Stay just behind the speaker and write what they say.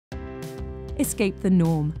Escape the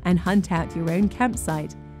norm and hunt out your own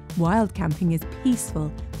campsite. Wild camping is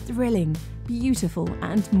peaceful, thrilling, beautiful,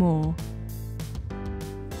 and more.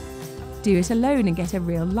 Do it alone and get a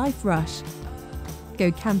real life rush.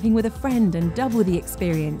 Go camping with a friend and double the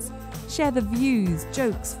experience. Share the views,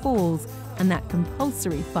 jokes, falls, and that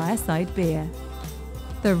compulsory fireside beer.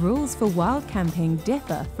 The rules for wild camping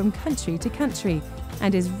differ from country to country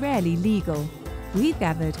and is rarely legal. We've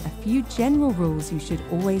gathered a few general rules you should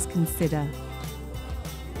always consider.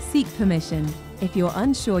 Seek permission. If you're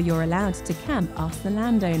unsure you're allowed to camp, ask the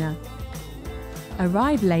landowner.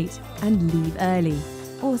 Arrive late and leave early.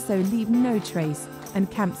 Also leave no trace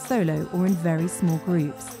and camp solo or in very small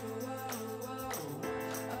groups.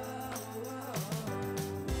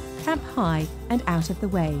 Camp high and out of the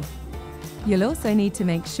way. You'll also need to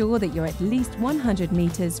make sure that you're at least 100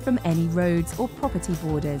 metres from any roads or property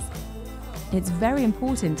borders. It's very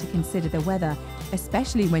important to consider the weather,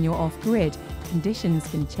 especially when you're off-grid. Conditions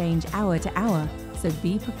can change hour to hour, so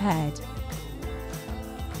be prepared.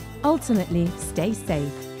 Ultimately, stay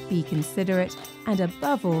safe, be considerate, and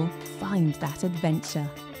above all, find that adventure.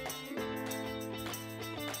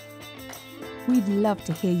 We'd love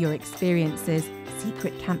to hear your experiences,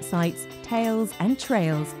 secret campsites, tales, and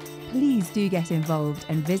trails. Please do get involved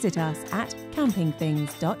and visit us at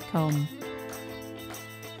campingthings.com.